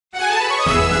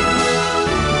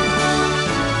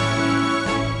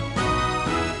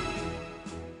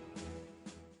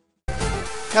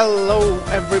Hello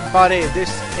everybody, this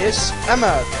is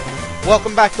Emmeth.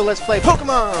 Welcome back to Let's Play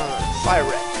Pokemon Fire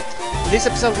Red. In this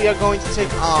episode we are going to take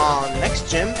on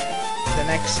next gym. The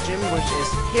next gym, which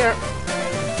is here.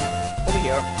 Over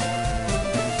here.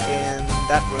 In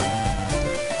that room.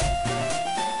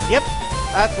 Yep,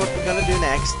 that's what we're gonna do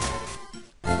next.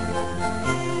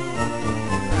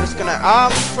 I'm just gonna,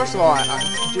 first of all,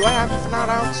 do I have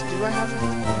Fanadouts? Do I have...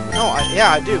 No,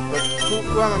 yeah I do, but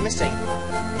who am I missing?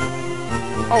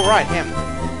 Oh, right, him.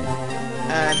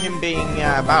 And him being,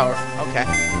 Bauer. Okay.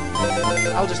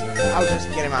 I'll just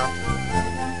get him out.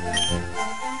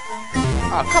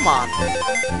 Oh, come on.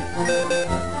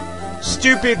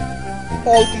 Stupid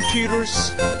old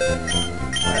computers.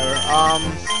 Whatever.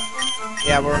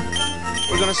 Yeah,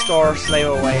 we're gonna store Slave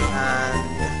away and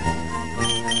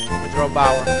withdraw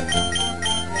Bauer.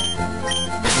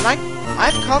 And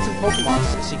I've caught some Pokemon,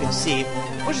 as you can see,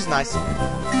 which is nice.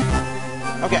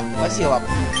 Okay, let's heal up.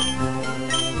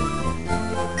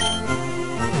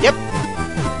 Yep.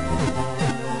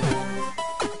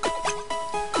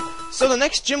 So the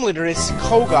next gym leader is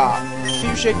Koga,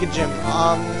 Fuschia City.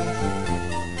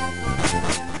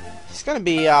 It's gonna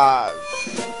be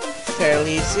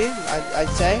fairly easy, I'd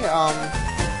say.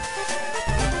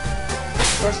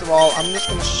 First of all, I'm just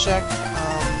gonna check.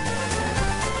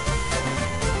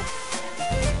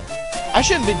 I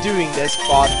shouldn't be doing this,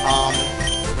 but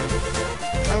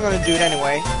I'm gonna do it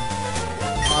anyway.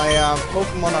 My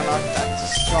Pokemon are not that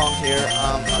strong here.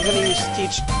 I'm gonna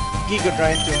teach Giga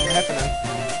Drain to Heffernan,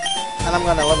 and I'm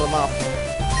gonna level him up.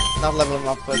 Not level him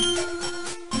up, but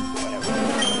whatever.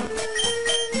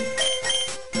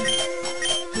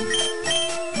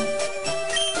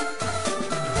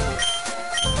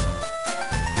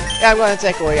 Yeah, I'm gonna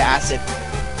take away Acid.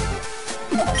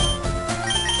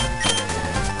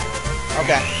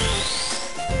 Okay.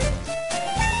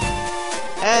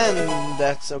 And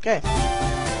that's okay.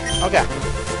 Okay.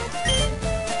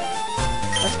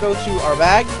 Let's go to our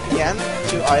bag again,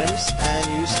 2 items, and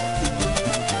use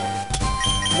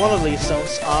one of these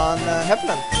stones on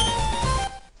Heffernan.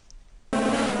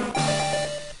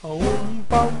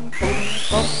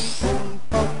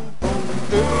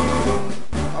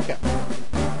 Okay.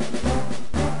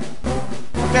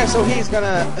 Okay, so he's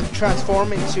gonna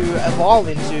evolve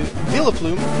into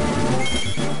Vileplume.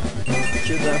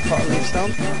 The leaf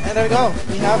stone, and there we go.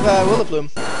 We have Vileplume.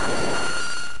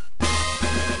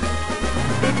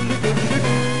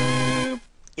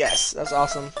 Yes, that's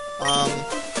awesome.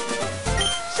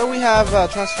 So we have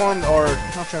transformed, or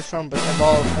not transformed, but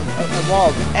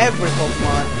evolved every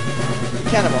Pokemon we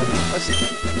can evolve. Let's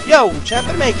see. Yo,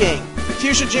 champion making.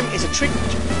 Fuschia Gym is a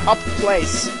tricked-up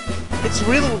place. It's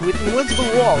riddled with invincible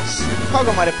walls.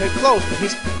 Koga might appear close, but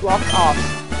he's blocked off.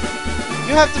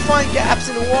 You have to find gaps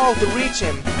in the wall to reach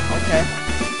him. Okay.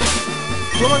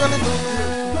 Who am I gonna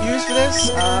use for this?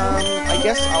 I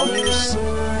guess I'll use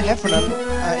Heffernan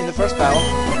in the first battle.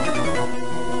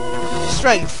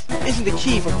 Strength isn't the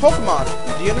key for Pokemon.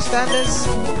 Do you understand this?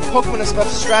 Pokemon is about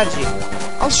strategy.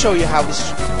 I'll show you how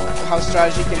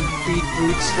strategy can beat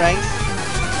brute strength.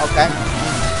 Okay.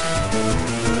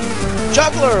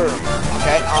 Juggler!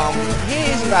 Okay, he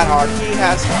isn't that hard. He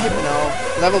has Hypno,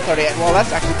 level 38. Well,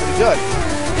 that's actually pretty good,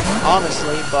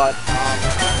 honestly, but,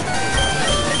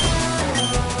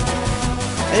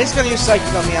 and he's gonna use Psychic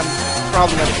on me. I'm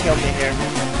probably gonna kill me here.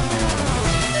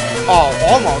 Oh,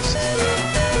 almost.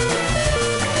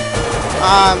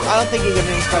 I don't think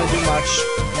Gigadrain's gonna do much.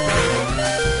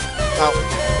 No.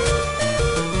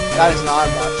 That is not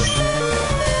much.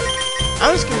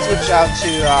 I'm just gonna switch out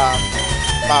to,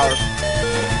 Power.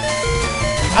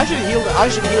 I should heal him up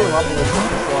a little bit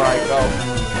before I go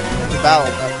into battle,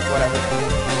 but whatever.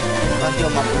 I'll heal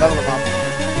him up, level him up.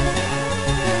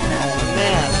 Oh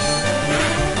man.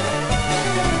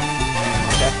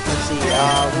 Okay, let's see,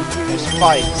 we'll use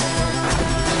Fight.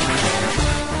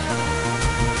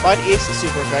 Fight is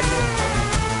super effective.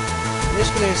 I'm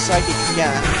just gonna use Psychic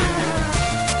again.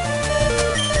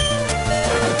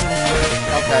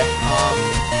 Okay,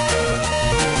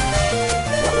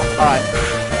 alright.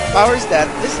 Power is dead.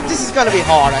 This is gonna be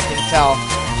hard, I can tell.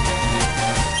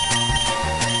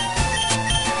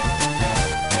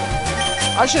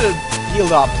 I should have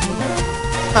healed up.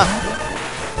 Huh.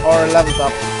 Or leveled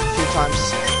up a few times.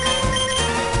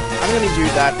 I'm gonna do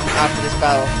that after this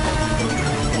battle.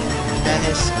 And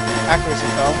his accuracy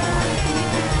fell.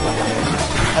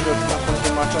 I don't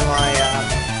do much on my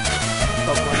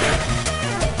Pokemon here.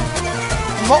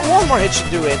 One more hit should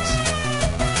do it.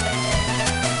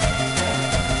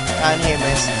 And he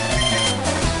missed.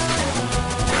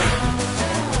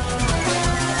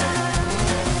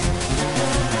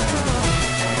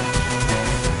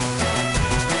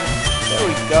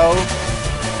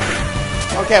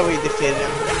 Okay, we defeated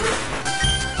him.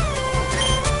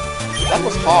 That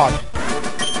was hard.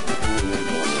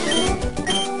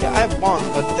 Yeah, I won,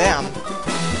 but damn.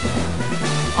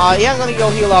 Yeah, I'm gonna go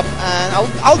heal up, and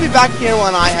I'll be back here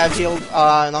when I have healed,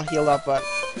 not healed up, but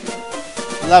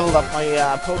leveled up my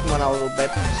Pokemon a little bit.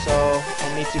 So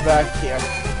I'll meet you back here.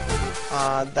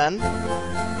 Then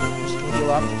I'm just gonna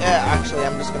heal up. Yeah, actually,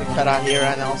 I'm just gonna cut out here,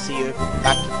 and I'll see you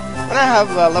back when I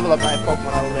have leveled up my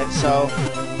Pokemon a little bit. So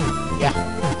yeah,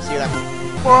 see you then.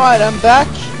 All right, I'm back,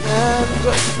 and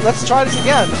let's try this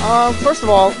again. First of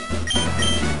all,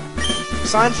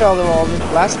 Seinfeld evolved into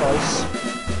Blastoise.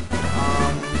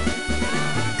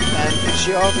 And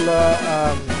Pidgeot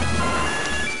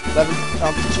leveled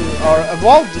up to, or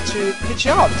evolved to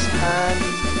Pidgeot and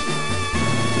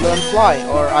learned Fly,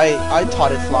 or I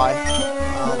taught it Fly.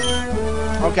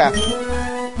 Okay,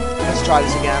 let's try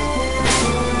this again.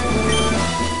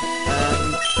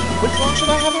 And which one should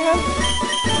I have ahead?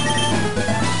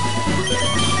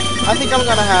 I think I'm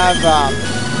gonna have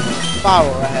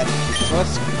Power ahead. So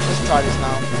let's try this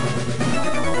now.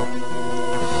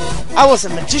 I was a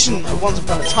magician once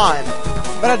upon a time,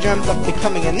 but I dreamt of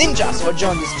becoming a ninja, so I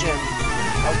joined this gym.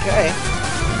 Okay.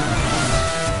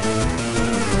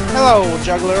 Hello,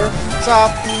 juggler. What's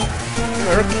up?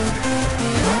 Merc.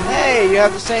 Hey, you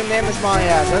have the same name as my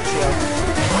Luxio.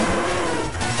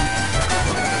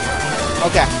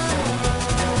 Okay.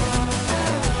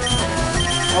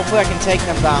 Hopefully I can take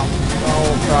them down.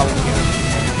 No problem here.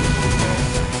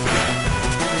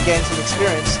 Gain some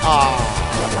experience.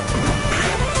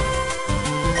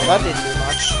 Well, that didn't do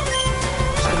much.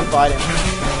 Just gonna bite him.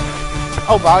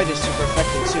 Oh, Bite is super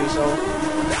effective too, so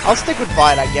I'll stick with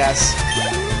Bite, I guess.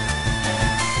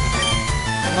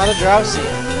 I'm not a Drowsy.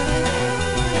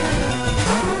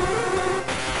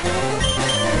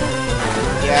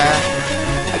 Yeah.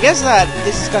 I guess that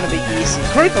this is gonna be easy.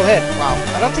 Critical hit. Wow.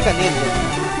 I don't think I needed it.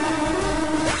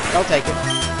 I'll take it.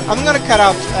 I'm gonna cut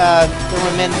out the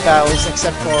remaining battles,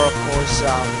 except for, of course,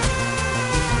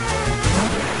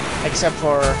 except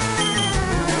for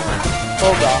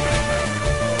Koga.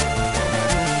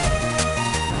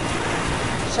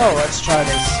 So let's try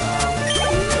this.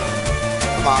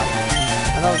 Come on.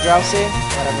 Another Drowsy?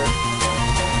 Whatever.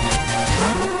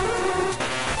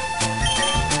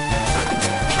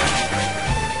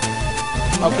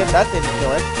 Okay, that didn't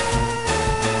kill it.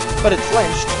 But it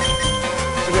flinched.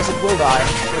 So I guess it will die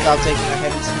without taking a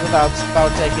hit,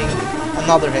 without taking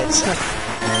another hit.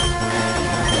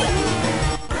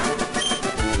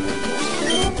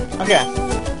 Okay.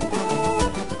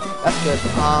 That's good.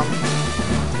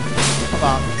 Hold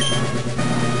on.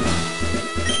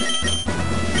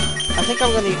 I think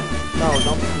I'm gonna no,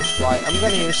 don't use Fly. I'm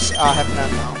gonna use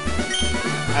Hefman now.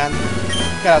 And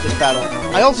get out this battle.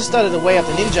 I also studied the way of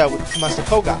the ninja with Master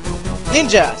Koga.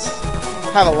 Ninjas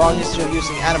have a long history of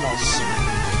using animals.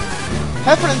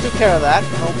 Heffernan took care of that,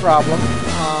 no problem.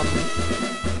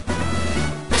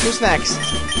 Who's next? I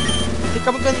think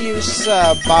I'm gonna use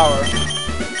Bauer.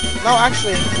 No,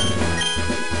 actually...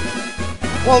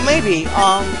 Well, maybe,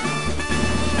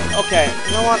 okay,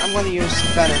 you know what? I'm gonna use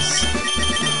Venice.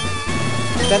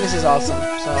 Venice is awesome,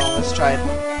 so let's try it.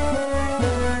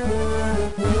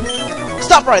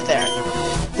 Stop right there!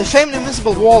 The famed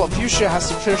invincible wall of Fuschia has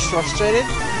the fish frustrated?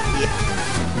 Yeah.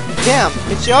 Damn,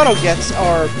 Pidgeotto gets,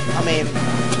 or, I mean...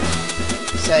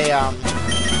 Say,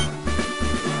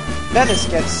 Venice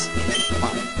gets... Come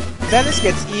on. Venice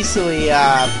gets easily,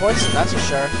 poisoned, that's for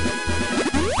sure.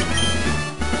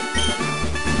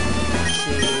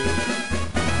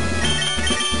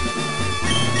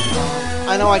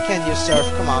 I know I can't use Surf,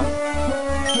 come on.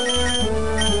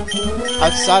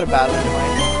 Outside of battle, anyway.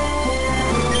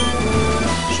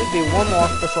 Should be one more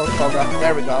before Koga.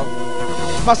 There we go.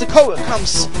 Master Koga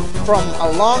comes from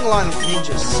a long line of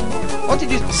ninjas. What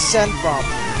did you descend from?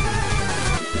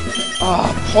 Ah,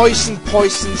 poison,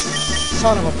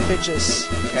 son of a bitches.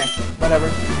 Okay, whatever.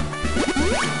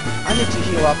 I need to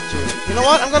heal up too. You know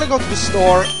what? I'm gonna go to the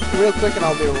store real quick and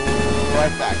I'll be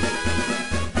right back.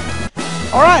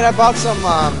 Alright, I bought some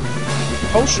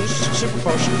potions, super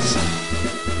potions,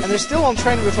 and there's still one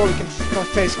trainer before we can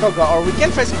face Koga, or we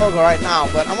can face Koga right now,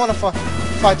 but I want to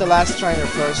fight the last trainer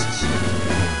first.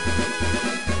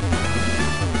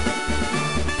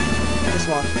 This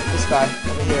one, this guy,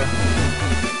 over here.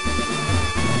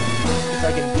 If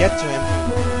I can get to him.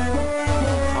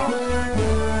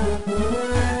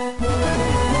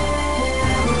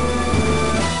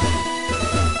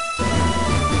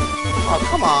 Oh,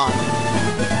 come on.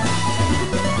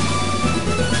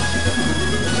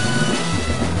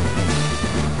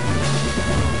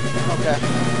 Okay.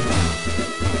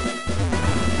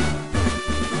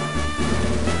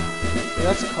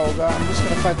 That's Hoga. I'm just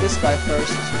gonna fight this guy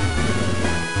first.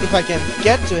 If I can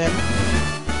get to him.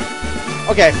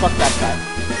 Okay, fuck that guy.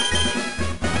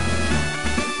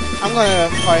 I'm gonna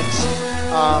fight,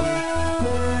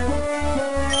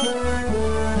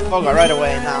 Hoga right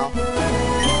away now.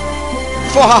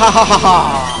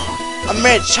 A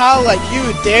mere child like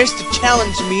you dares to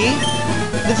challenge me?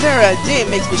 The very idea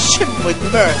makes me shiver with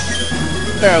mirth.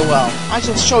 Very well, I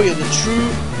shall show you the true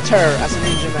terror as a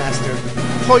ninja master.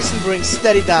 Poison brings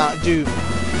steady dew.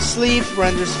 Sleep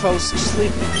renders foes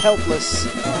sleep helpless.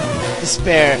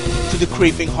 Despair to the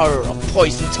creeping horror of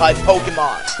poison-type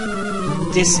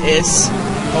Pokemon. This is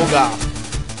Hoga,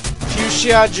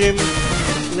 Fuschia Gym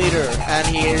leader, and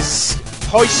he is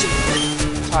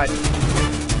poison-type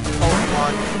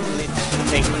Pokemon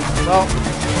thing. Well,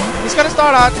 he's gonna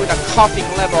start out with a coughing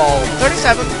level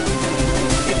 37.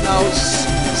 It knows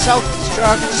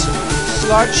self-destruct,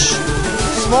 sludge,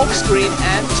 smoke screen,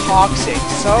 and toxic.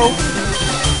 So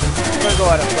I'm gonna go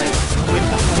ahead and play with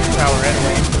the flamethrower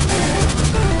anyway.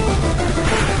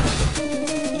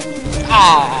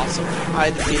 Ah, awesome! I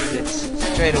defeated it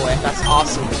straight away. That's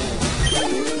awesome.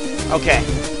 Okay,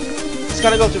 it's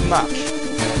gonna go to Muck.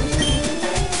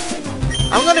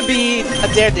 I'm gonna be a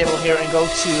daredevil here and go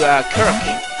to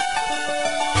Kuroki.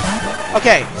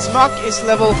 Okay, Smuck is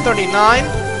level 39.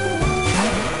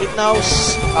 It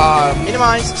knows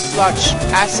minimize, sludge,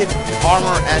 acid,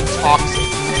 armor, and toxic.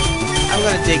 I'm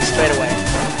gonna dig straight away.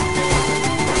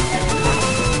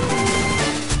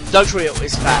 Dugtrio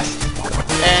is fast,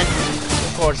 and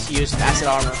of course he used acid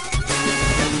armor.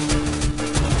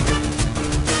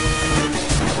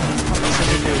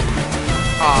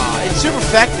 It's super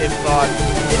effective, but it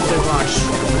didn't do much.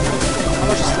 How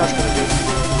much is sludge gonna do?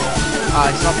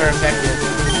 It's not very effective.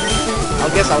 I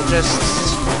guess I'll just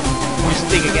use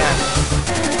dig again.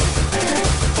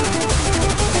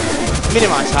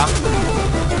 Minimize, huh?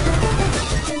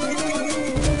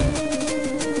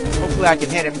 Hopefully I can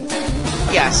hit him.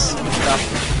 Yes. Stuff.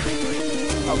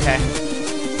 Okay.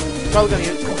 Probably gonna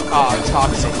use...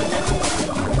 toxic.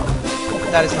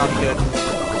 That is not good.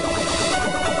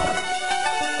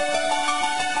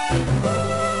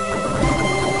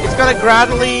 It's gonna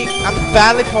gradually... I'm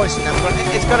badly poisoned.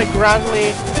 It's gonna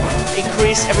gradually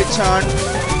increase every turn.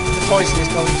 The poison is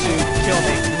going to kill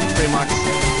me, pretty much.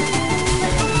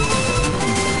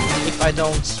 If I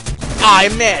don't... I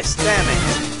missed! Damn it!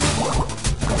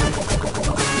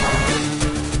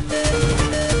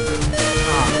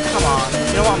 Come on.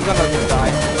 You know what? I'm gonna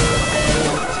die.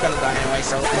 It's gonna die anyway,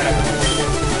 so whatever.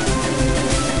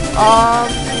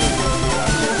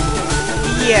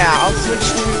 Yeah, I'll switch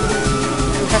to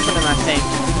Heffernan, I think.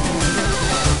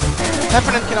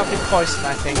 Heffernan cannot be poisoned,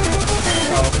 I think.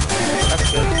 So, that's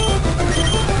good.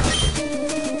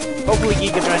 Hopefully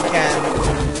Gigadron can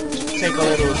take a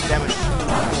little damage.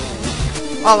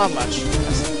 Well, not much.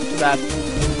 That's too bad.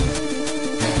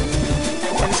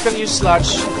 And it's gonna use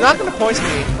Sludge. It's not gonna poison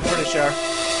me, I'm pretty sure.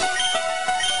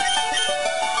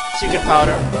 Secret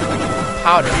Powder.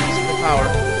 Secret Power.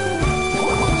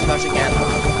 Sludge again.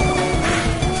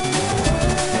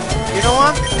 You know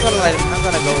what? I'm gonna let him. I'm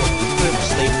gonna go put him to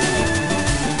sleep.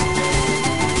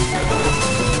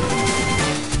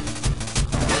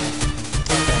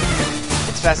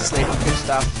 It's fast asleep. Good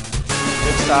stuff.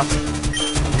 Good stuff.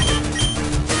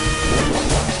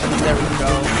 There we go.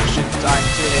 We should die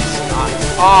to this.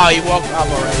 Oh, he woke up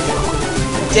already.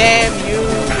 Damn you,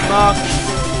 Muck.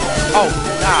 Oh,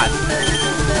 God.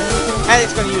 And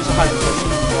it's gonna use a Hyper Potion,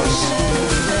 of course.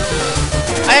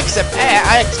 I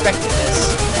expected this.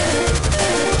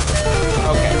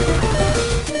 Okay.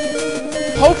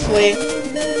 Hopefully,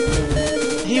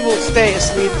 he will stay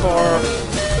asleep for a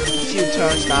few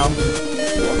turns now.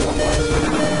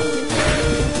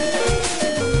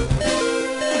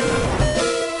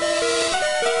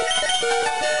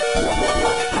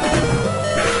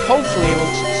 Hopefully, he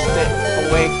will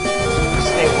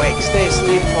stay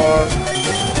asleep for a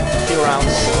few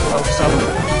rounds. I hope so.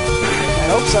 I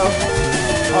hope so.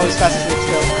 Oh, he's fast asleep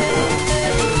still.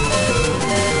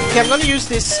 Okay, I'm gonna use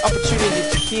this opportunity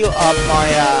to heal up my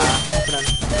opponent.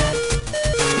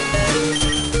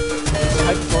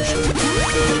 Hyper Potion.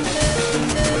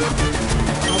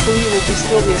 Hopefully he will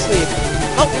still be asleep.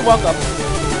 Oh, he woke up.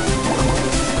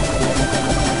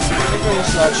 I'm gonna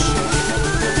use Sludge.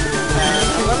 And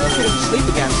I'm gonna put him to sleep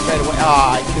again straight away.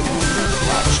 Ah, I couldn't.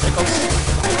 Sludge.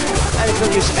 And he's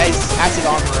gonna use acid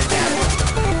armor again.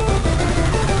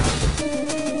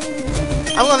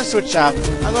 I'm gonna switch up.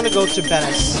 I'm gonna go to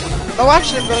Venice. Oh,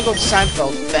 actually, I'm gonna go to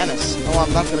Seinfeld. Venice. Oh,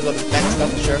 I'm not gonna go to Venice,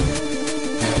 that's for sure.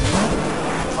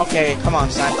 Okay, come on,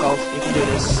 Seinfeld. You can do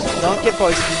this. Don't get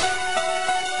poisoned.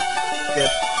 Good.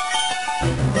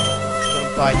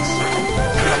 fight.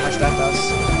 See how much that does.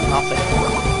 Nothing.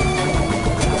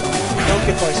 Don't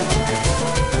get poisoned.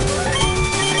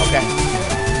 Okay.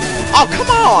 Oh, come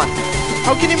on!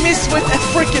 How can you miss with a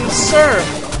freaking serve?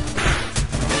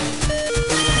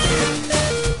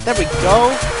 There we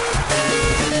go.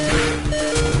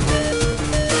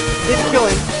 Didn't kill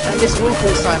him, and this will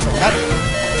kill Simon.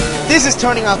 This is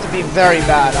turning out to be very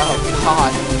bad. Oh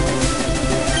god.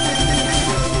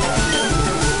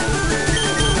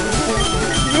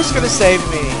 Who's gonna save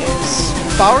me? Is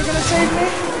Power gonna save me?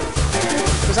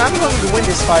 Because I'm going to win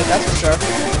this fight, that's for sure.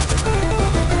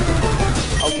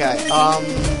 Okay,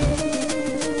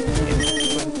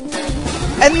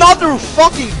 another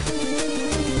fucking...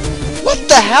 What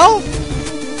the hell?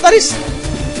 That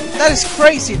is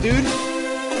crazy, dude.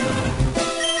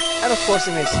 And of course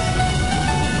he missed.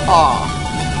 Aww.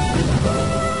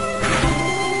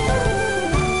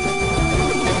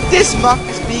 This Muck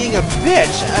is being a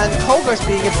bitch, and Koga is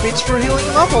being a bitch for healing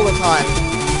him up all the time.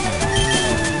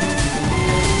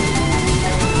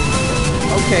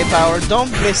 Okay, Power,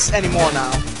 don't miss anymore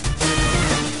now.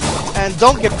 And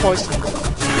don't get poisoned.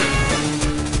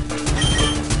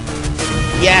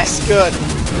 Yes, good.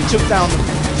 We took down the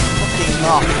fucking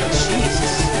Muck.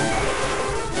 Jesus.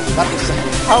 That was a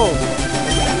hell.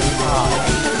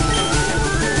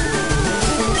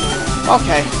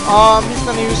 Okay, he's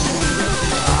gonna use...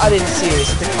 I didn't see it. Is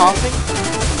it the coughing?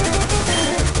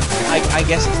 I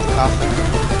guess it's the coughing.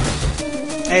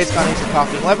 Hey, it's gonna use the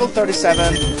coughing. Level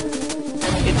 37.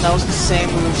 It knows the same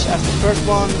moves as the first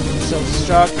one. So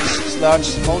Struck, Sludge,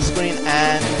 Smoke Screen,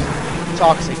 and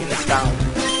Toxic, and it's down.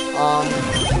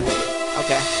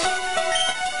 Okay.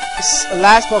 His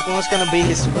last Pokemon is gonna be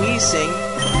his Weezing.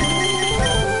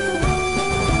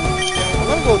 I'm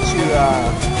gonna go to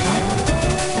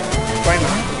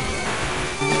Kramer.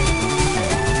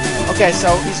 Okay,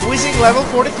 so he's Weezing level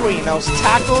 43, knows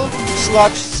Tackle,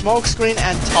 Sludge, Smoke Screen,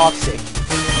 and Toxic.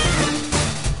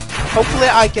 Hopefully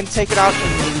I can take it out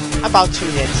in about 2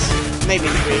 hits, maybe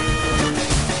 3.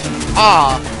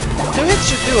 2 hits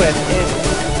should do it.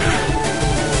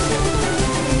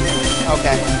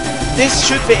 Okay, this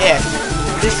should be it.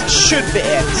 This should be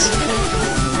it.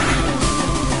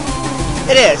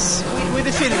 It is. We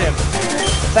defeated him.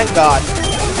 Thank God.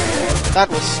 That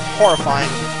was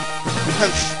horrifying.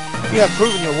 You have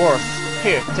proven your worth.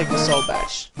 Here, take the Soul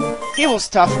Badge. He was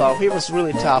tough though. He was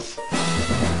really tough.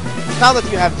 Now that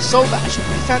you have the Soul Badge, the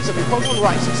defense of your Pokemon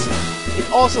rises. It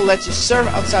also lets you serve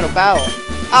outside of battle.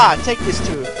 Take this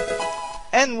too.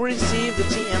 And receive the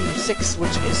TM6,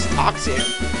 which is Toxic.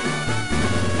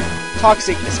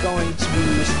 Toxic is going to be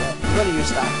useful. I'm going to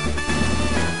use that.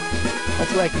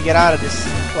 Hopefully I can get out of this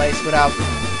place without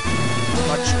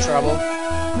much trouble.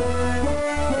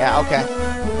 Yeah, okay.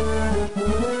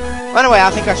 Anyway,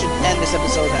 I think I should end this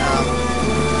episode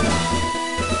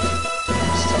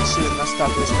soon. Let's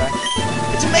stop this guy.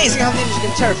 It's amazing how ninjas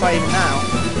can terrify even now.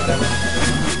 Whatever.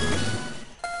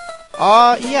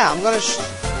 Yeah, I'm gonna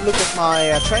look at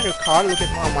my trainer card, look at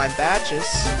all my badges.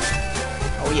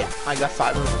 Oh yeah, I got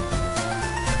 5 of them.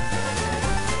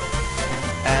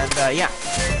 And yeah.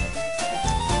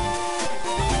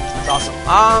 That's awesome.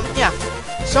 Yeah.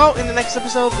 So in the next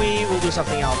episode we will do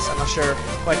something else. I'm not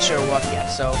quite sure what yet.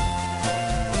 So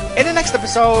in the next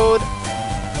episode,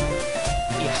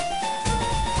 yeah,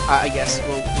 I guess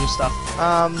we'll do stuff.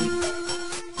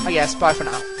 I guess bye for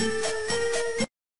now.